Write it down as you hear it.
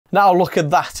Now look at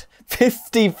that,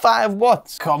 55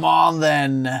 watts. Come on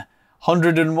then,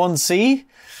 101C.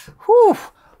 Whew.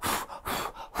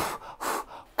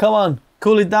 Come on,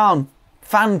 cool it down.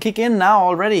 Fan kick in now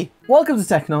already. Welcome to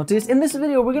Tech Notice. In this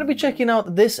video, we're going to be checking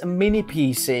out this mini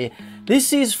PC.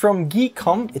 This is from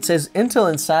Geekom. It says Intel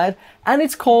inside, and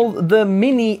it's called the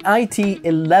Mini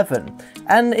IT11.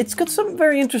 And it's got some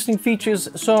very interesting features.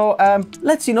 So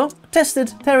let's, test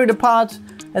it, tear it apart,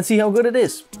 and see how good it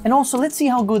is. And also, let's see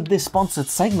how good this sponsored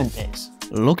segment is.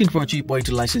 Looking for a cheap way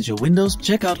to license your Windows?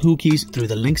 Check out WhoKeys through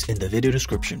the links in the video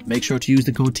description. Make sure to use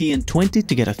the code TN20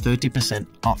 to get a 30%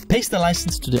 off. Paste the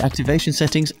license to the activation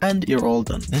settings and you're all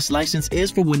done. This license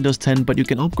is for Windows 10, but you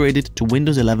can upgrade it to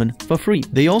Windows 11 for free.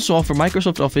 They also offer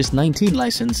Microsoft Office 19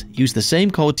 license. Use the same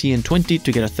code TN20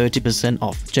 to get a 30%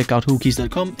 off. Check out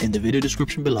whokeys.com in the video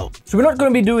description below. So we're not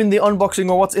going to be doing the unboxing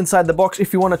or what's inside the box.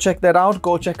 If you want to check that out,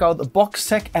 go check out the Box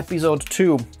Tech episode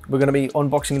 2. We're going to be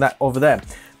unboxing that over there.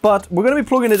 But we're going to be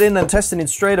plugging it in and testing it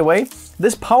straight away.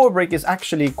 This power brick is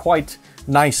actually quite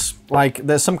nice. Like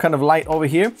there's some kind of light over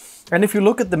here. And if you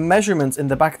look at the measurements in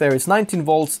the back there, it's 19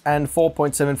 volts and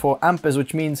 4.74 amperes,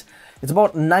 which means it's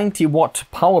about 90 watt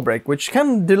power brick, which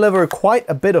can deliver quite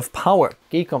a bit of power.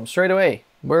 Geekom, straight away,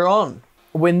 we're on.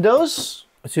 Windows.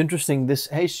 It's interesting, this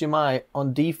HDMI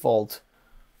on default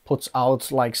puts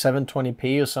out like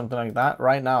 720p or something like that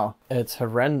right now. It's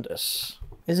horrendous.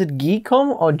 Is it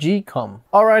Geekom or Geekom?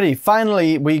 Alrighty,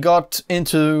 finally we got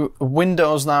into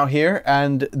Windows now here,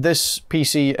 and this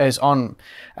PC is on.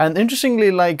 And interestingly,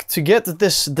 like to get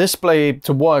this display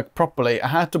to work properly, I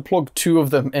had to plug 2 of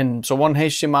them in. So one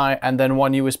HDMI and then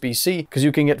one USB-C, because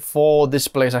you can get 4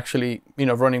 displays actually,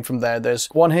 running from there. There's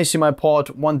one HDMI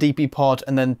port, one DP port,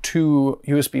 and then 2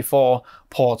 USB 4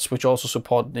 ports, which also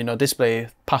support, display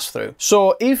pass-through.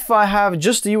 So if I have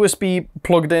just the USB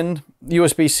plugged in,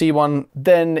 USB-C one,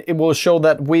 then it will show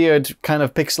that weird kind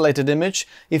of pixelated image.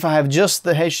 If I have just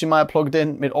the HDMI plugged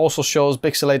in, it also shows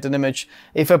pixelated image.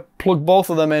 If I plug both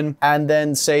of them in and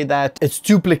then say that it's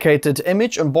duplicated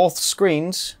image on both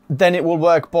screens, then it will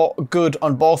work good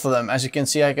on both of them. As you can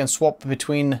see, I can swap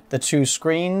between the 2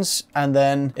 screens and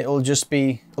then it'll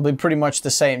be pretty much the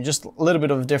same, just a little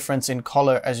bit of difference in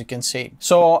color, as you can see.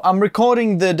 So I'm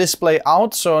recording the display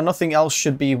out, so nothing else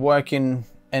should be working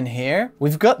in here.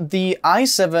 We've got the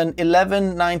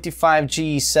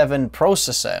i7-1195G7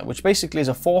 processor, which basically is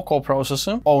a 4-core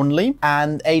processor only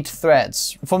and 8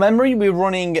 threads. For memory, we're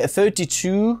running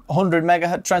 3200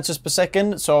 megahertz transfers per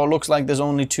second, so it looks like there's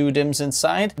only 2 DIMMs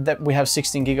inside. That we have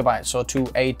 16 gigabytes, so 2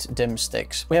 8-DIMM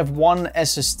sticks. We have one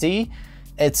SSD.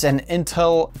 It's an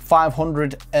Intel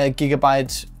 500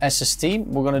 gigabyte SSD.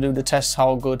 We're going to do the test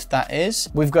how good that is.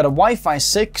 We've got a Wi-Fi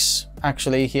 6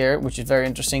 actually here, which is very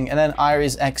interesting. And then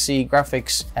Iris Xe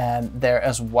graphics there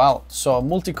as well. So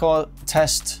multi-core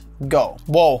test, go.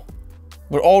 Whoa,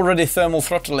 we're already thermal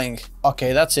throttling.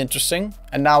 Okay, that's interesting.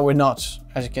 And now we're not,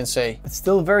 as you can see. It's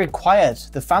still very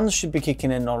quiet. The fans should be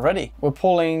kicking in already. We're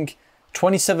pulling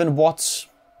 27 watts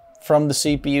from the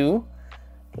CPU.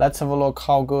 Let's have a look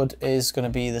how good is going to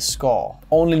be the score.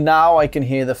 Only now I can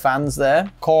hear the fans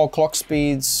there. Core clock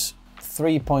speeds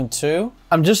 3.2.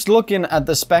 I'm just looking at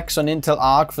the specs on Intel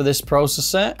Arc for this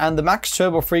processor, and the max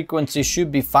turbo frequency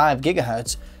should be 5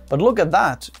 gigahertz. But look at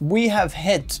that. We have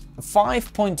hit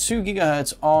 5.2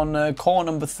 gigahertz on core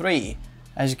number 3,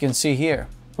 as you can see here,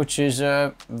 which is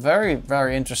very,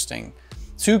 very interesting.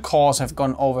 2 cores have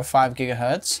gone over 5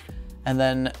 gigahertz, and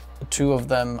then 2 of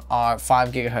them are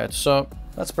 5 gigahertz. So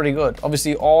that's pretty good.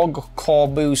 Obviously, all core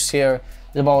boost here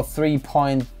is about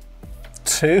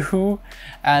 3.2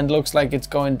 and looks like it's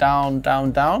going down,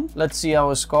 down, down. Let's see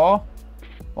our score.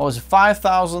 What was it?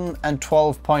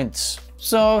 5,012 points.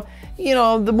 So,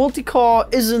 the multi-core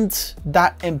isn't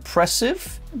that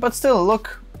impressive, but still,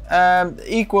 look,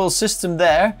 equal system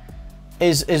there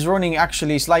is running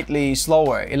actually slightly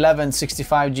slower.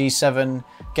 1165G7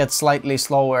 gets slightly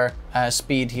slower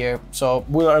speed here, so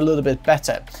we're a little bit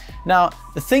better. Now,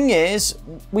 the thing is,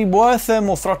 we were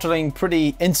thermal throttling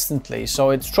pretty instantly, so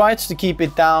it tried to keep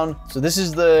it down. So this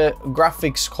is the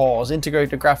graphics cores,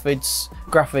 integrated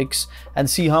graphics, and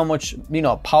see how much,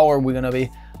 power we're gonna be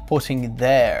putting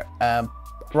there.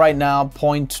 Right now,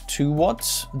 0.2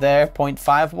 watts, there,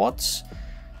 0.5 watts.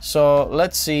 So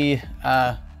let's see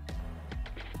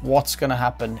what's gonna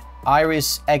happen.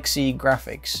 Iris Xe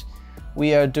graphics.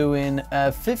 We are doing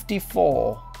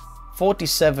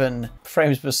 47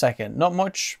 frames per second. Not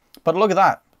much, but look at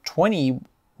that.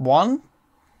 21,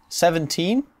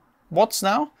 17 watts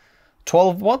now,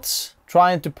 12 watts,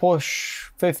 trying to push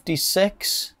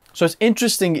 56. So it's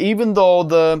interesting, even though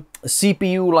the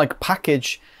CPU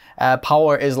package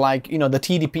power is like, you know, the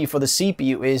TDP for the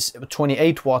CPU is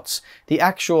 28 watts. The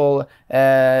actual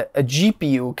a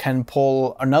GPU can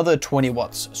pull another 20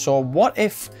 watts. So what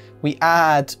if we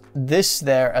add this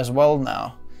there as well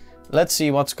now? Let's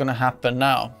see what's gonna happen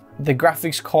now. The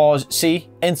graphics cores, see,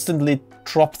 instantly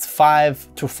dropped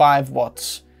 5 to 5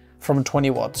 watts from 20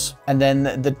 watts. And then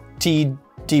the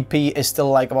TDP is still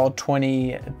like about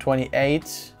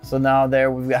 28. So now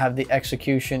there we have the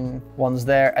execution ones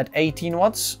there at 18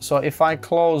 watts. So if I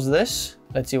close this,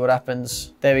 let's see what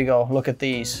happens. There we go, look at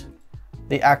these.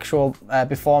 The actual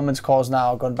performance cores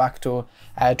now gone back to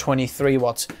 23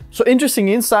 watts. So interesting,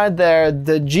 inside there,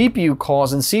 the GPU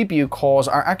cores and CPU cores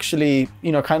are actually,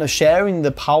 you know, kind of sharing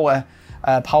the power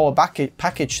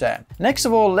package there. Next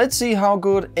of all, let's see how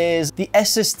good is the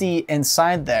SSD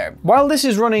inside there. While this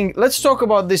is running, let's talk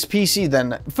about this PC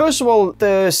then. First of all,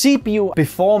 the CPU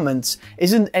performance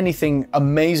isn't anything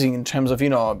amazing in terms of, you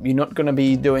know, you're not going to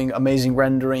be doing amazing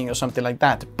rendering or something like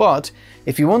that. But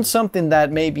if you want something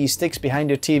that maybe sticks behind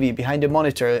your TV, behind your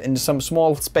monitor, in some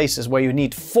small spaces where you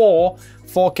need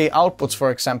 4K outputs,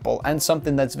 for example, and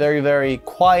something that's very, very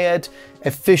quiet,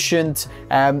 efficient,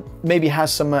 maybe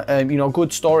has some you know,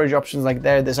 good storage options like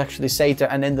there's actually SATA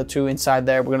and Ender 2 inside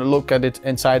there. We're going to look at it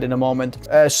inside in a moment.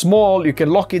 Small, you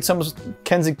can lock it, some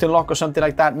Kensington lock or something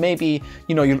like that. Maybe,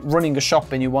 you know, you're running a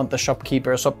shop and you want the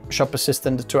shopkeeper, shop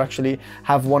assistant to actually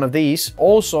have one of these.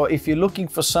 Also, if you're looking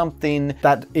for something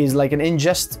that is like an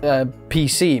Ingest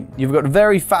PC, you've got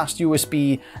very fast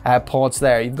USB ports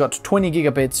there. You've got 20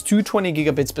 gigabits, 220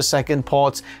 gigabits per second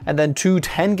ports, and then 2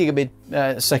 10 gigabit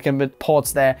second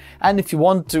ports there. And if you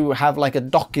want to have like a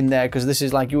dock in there, because this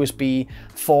is like USB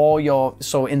 4,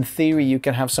 so in theory you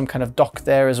can have some kind of dock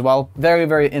there as well. Very,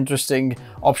 very interesting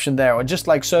option there. Or just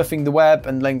like surfing the web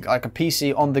and like a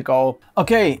PC on the go.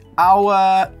 Okay,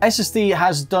 our SSD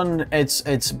has done its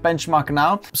benchmark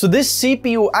now. So this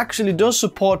CPU actually does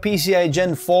support PCIe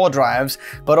Gen 4 drives,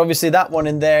 but obviously that one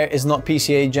in there is not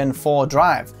PCIe Gen 4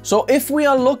 drive. So if we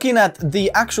are looking at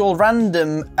the actual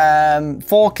random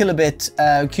 4 kilobit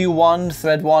Q1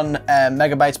 thread 1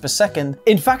 megabytes per second,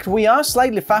 in fact we are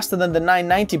slightly faster than the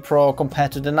 990 Pro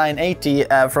compared to the 980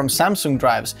 from Samsung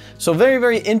drives. So very,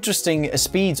 very interesting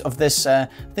speeds of this. I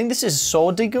think this is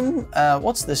Geekom.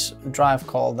 What's this drive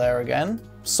called there again?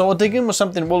 Geekom or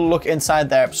something. We'll look inside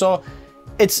there. So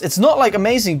it's not like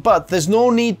amazing, but there's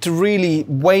no need to really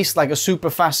waste like a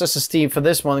super fast SSD for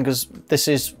this one, because this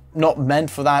is not meant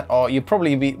for that, or you'd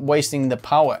probably be wasting the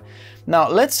power. Now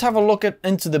let's have a look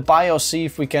into the BIOS, see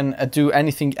if we can do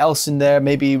anything else in there,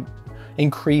 maybe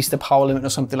increase the power limit or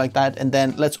something like that, and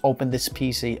then let's open this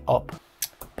PC up.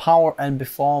 Power and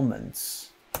performance.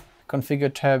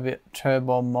 Configure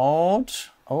turbo mode.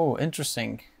 Oh,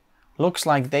 interesting. Looks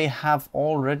like they have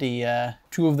already,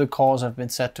 2 of the cores have been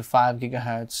set to 5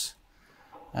 gigahertz,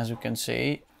 as you can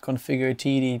see. Configure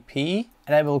TDP,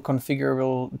 enable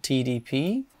configurable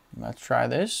TDP. Let's try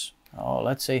this. Oh,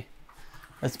 let's see.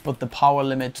 Let's put the power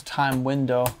limit time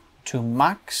window to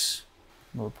max.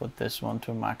 We'll put this one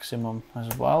to maximum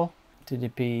as well.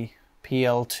 TDP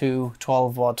PL2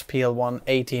 12 watt, PL1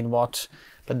 18 watt.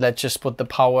 But let's just put the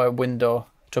power window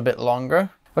to a bit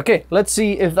longer. Okay, let's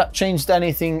see if that changed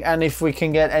anything and if we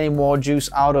can get any more juice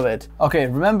out of it. Okay,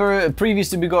 remember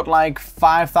previously we got like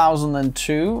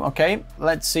 5002. Okay,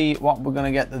 let's see what we're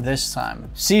gonna get this time.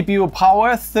 CPU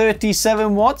power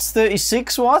 37 watts,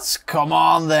 36 watts. Come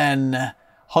on then.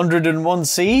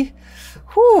 101C.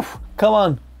 Whew, come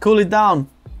on, cool it down.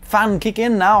 Fan kick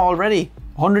in now already.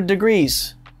 100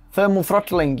 degrees. Thermal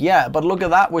throttling, yeah, but look at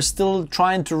that. We're still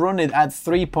trying to run it at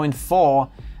 3.4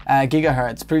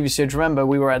 gigahertz. Previously, remember,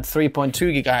 we were at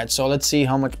 3.2 gigahertz. So let's see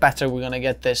how much better we're gonna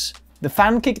get this. The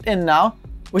fan kicked in now,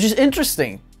 which is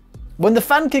interesting. When the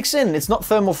fan kicks in, it's not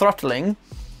thermal throttling.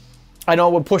 I know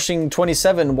we're pushing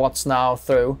 27 watts now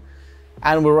through,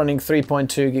 and we're running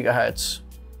 3.2 gigahertz.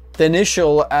 The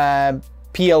initial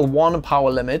PL1 power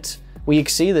limit, we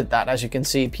exceeded that. As you can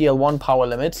see, PL1 power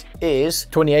limit is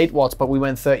 28 watts, but we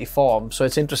went 34. So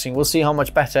it's interesting. We'll see how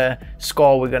much better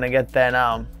score we're gonna get there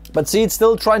now. But see, it's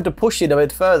still trying to push it a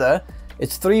bit further.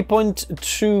 It's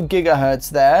 3.2 gigahertz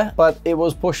there, but it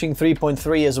was pushing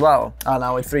 3.3 as well.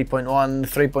 Now it's 3.1,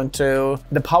 3.2.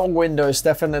 The power window is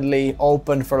definitely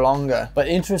open for longer. But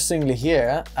interestingly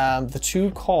here, the 2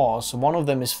 cores, one of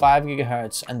them is 5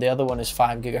 gigahertz and the other one is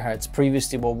 5 gigahertz.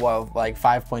 Previously we were like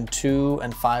 5.2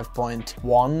 and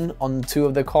 5.1 on 2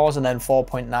 of the cores, and then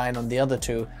 4.9 on the other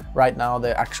 2. Right now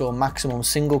the actual maximum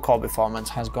single core performance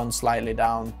has gone slightly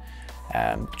down,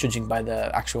 judging by the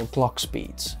actual clock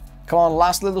speeds. Come on,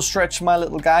 last little stretch, my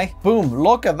little guy. Boom,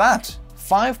 look at that.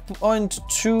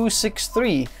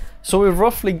 5.263. So we've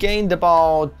roughly gained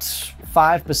about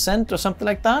 5% or something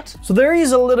like that. So there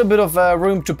is a little bit of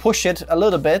room to push it a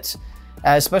little bit,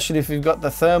 especially if you've got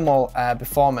the thermal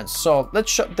performance. So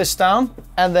let's shut this down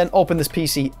and then open this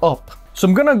PC up. So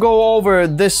I'm gonna go over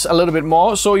this a little bit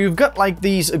more. So you've got like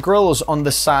these grills on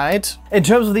the side. In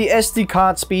terms of the SD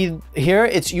card speed here,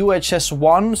 it's UHS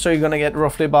 1. So you're gonna get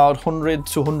roughly about 100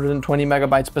 to 120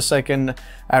 megabytes per second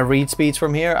read speeds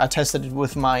from here. I tested it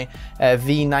with my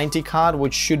V90 card,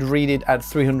 which should read it at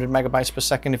 300 megabytes per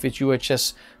second if it's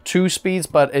UHS 2 speeds,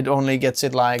 but it only gets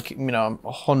it like, you know,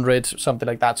 100, something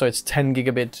like that. So it's 10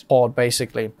 gigabit port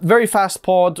basically. Very fast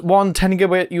port, one 10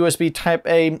 gigabit USB Type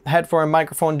A headphone and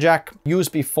microphone jack,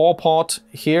 USB 4 port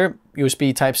here,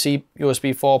 USB Type-C,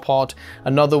 USB 4 port,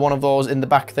 another one of those in the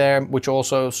back there, which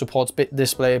also supports bit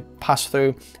display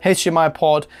pass-through, HDMI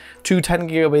port, two 10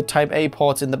 gigabit Type A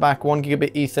ports in the back, 1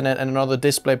 gigabit Ethernet, and another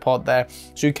display port there.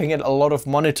 So you can get a lot of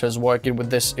monitors working with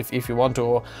this if you want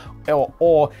to,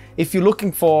 or if you're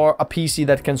looking for a PC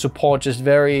that can support just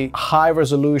very high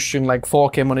resolution, like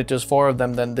 4K monitors, 4 of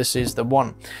them, then this is the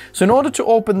one. So in order to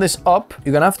open this up,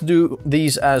 you're gonna have to do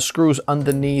these screws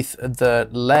underneath the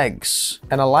legs.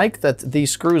 And I like that these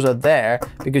screws are there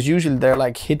because usually they're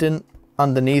like hidden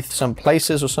underneath some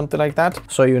places or something like that.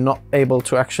 So you're not able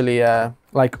to actually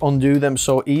like undo them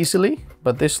so easily.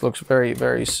 But this looks very,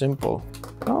 very simple.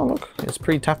 Oh, look, it's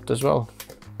pre-tapped as well.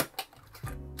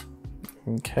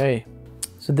 Okay,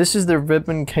 so this is the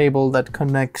ribbon cable that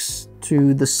connects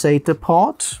to the SATA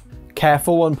port.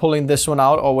 Careful when pulling this one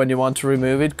out or when you want to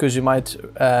remove it, because you might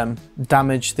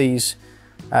damage these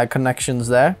connections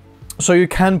there. So you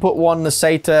can put one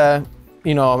SATA,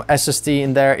 you know, SSD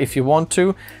in there if you want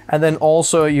to. And then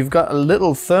also you've got a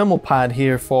little thermal pad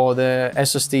here for the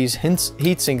SSD's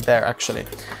heatsink there actually.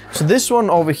 So this one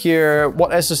over here,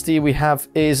 what SSD we have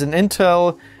is an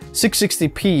Intel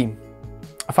 660p,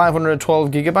 512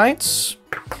 gigabytes.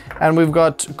 And we've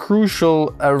got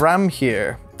crucial RAM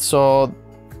here. So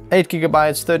 8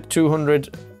 gigabytes,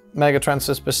 3200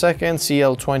 megatransfers per second,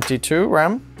 CL22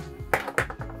 RAM.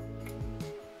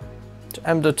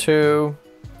 M.2.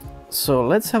 So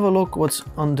let's have a look what's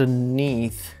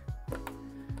underneath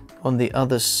on the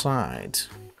other side.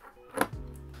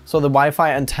 So the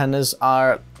Wi-Fi antennas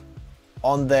are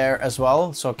on there as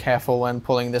well, so careful when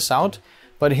pulling this out.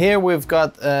 But here we've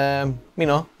got, you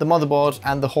know, the motherboard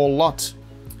and the whole lot.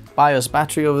 BIOS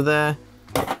battery over there.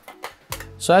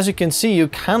 So as you can see, you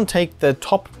can take the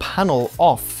top panel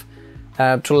off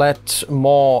to let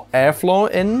more airflow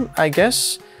in, I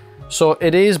guess. So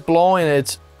it is blowing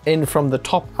it in from the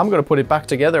top. I'm going to put it back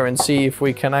together and see if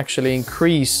we can actually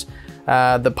increase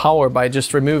the power by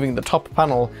just removing the top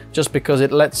panel, just because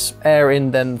it lets air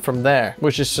in then from there,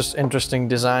 which is just interesting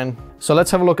design. So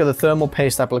let's have a look at the thermal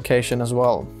paste application as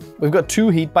well. We've got two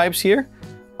heat pipes here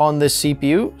on this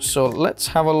CPU. So let's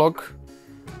have a look.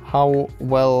 How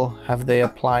well have they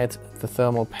applied the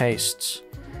thermal pastes?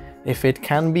 If it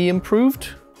can be improved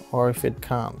or if it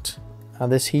can't.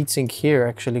 This heatsink here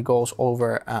actually goes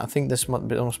over, I think this must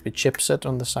be chipset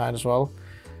on the side as well.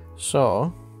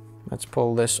 So let's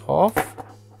pull this off.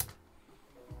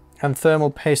 And thermal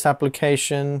paste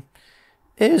application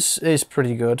is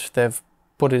pretty good. They've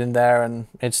put it in there and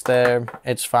it's there,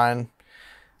 it's fine.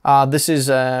 This is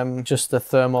just the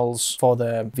thermals for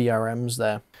the VRMs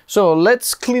there. So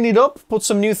let's clean it up, put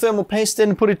some new thermal paste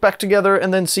in, put it back together,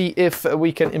 and then see if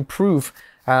we can improve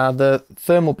the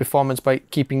thermal performance by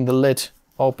keeping the lid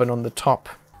open on the top.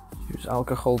 Use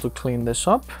alcohol to clean this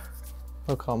up.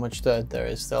 Look how much dirt there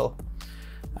is still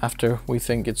after we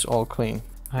think it's all clean.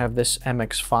 I have this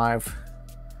MX5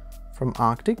 from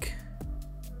Arctic.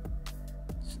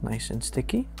 It's nice and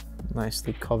sticky.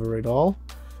 Nicely cover it all.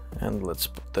 And let's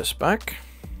put this back.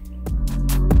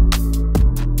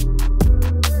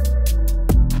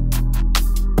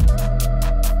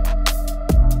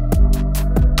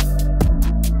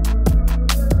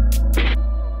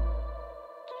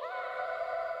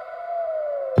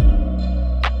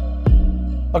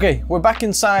 Okay, we're back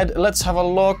inside. Let's have a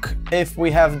look if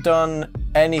we have done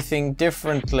anything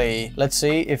differently. Let's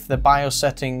see if the BIOS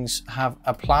settings have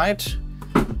applied.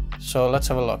 So let's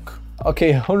have a look.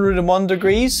 Okay, 101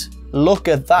 degrees. Look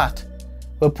at that.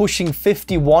 We're pushing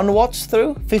 51 watts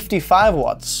through, 55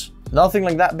 watts. Nothing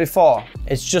like that before.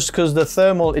 It's just because the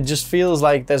thermal, it just feels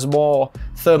like there's more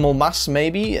thermal mass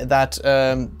maybe, that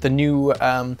the new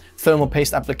thermal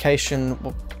paste application,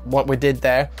 what we did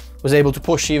there, was able to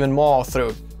push even more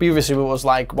through. Previously it was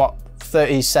like, what,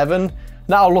 37?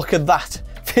 Now look at that,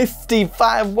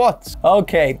 55 watts.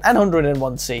 Okay, and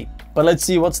 101C. But let's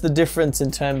see what's the difference in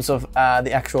terms of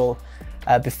the actual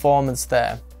performance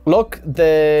there. look,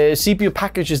 the CPU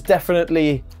package is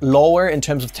definitely lower in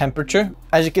terms of temperature.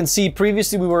 As you can see,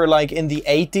 previously we were like in the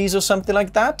 80s or something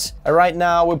like that. Right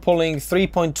now we're pulling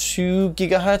 3.2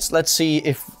 gigahertz. Let's see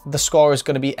if the score is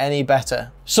going to be any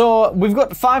better. So we've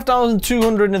got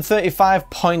 5,235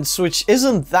 points, which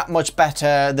isn't that much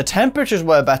better. The temperatures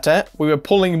were better. We were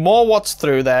pulling more watts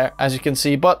through there, as you can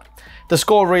see, but the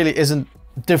score really isn't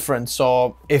different.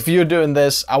 So if you're doing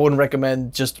this, I wouldn't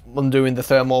recommend just undoing the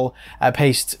thermal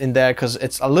paste in there, because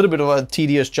it's a little bit of a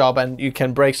tedious job and you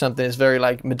can break something. It's very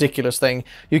like meticulous thing.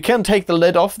 You can take the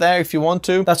lid off there if you want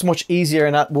to. That's much easier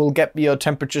and that will get your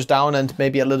temperatures down and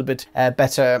maybe a little bit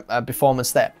better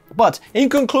performance there. But in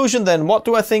conclusion then, what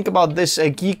do I think about this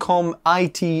Geekom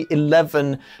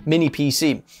IT11 mini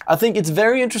PC? I think it's a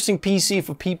very interesting PC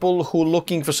for people who are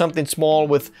looking for something small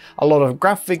with a lot of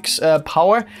graphics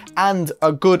power and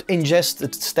a good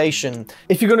ingest station.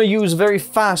 If you're going to use very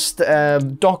fast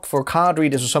dock for card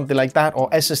readers or something like that, or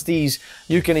SSDs,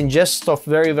 you can ingest stuff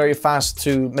very, very fast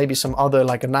to maybe some other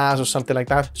like a NAS or something like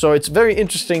that. So it's a very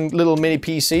interesting little mini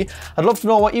PC. I'd love to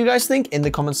know what you guys think in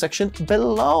the comment section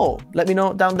below. Let me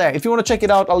know down there. If you want to check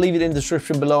it out, I'll leave it in the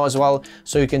description below as well,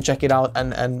 so you can check it out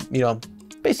and you know,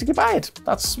 basically buy it.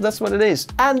 That's what it is.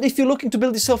 And if you're looking to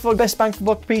build yourself a best bang for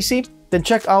buck PC, then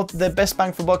check out the best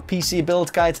bang for buck PC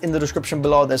build guides in the description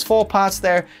below. There's 4 parts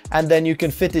there, and then you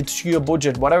can fit it to your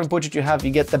budget. Whatever budget you have,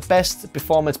 you get the best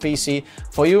performance PC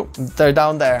for you. They're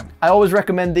down there. I always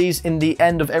recommend these in the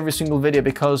end of every single video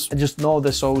because I just know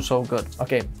they're so good.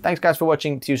 Okay, thanks guys for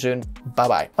watching. See you soon. Bye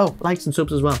bye. Oh, likes and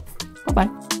subs as well. Bye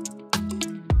bye.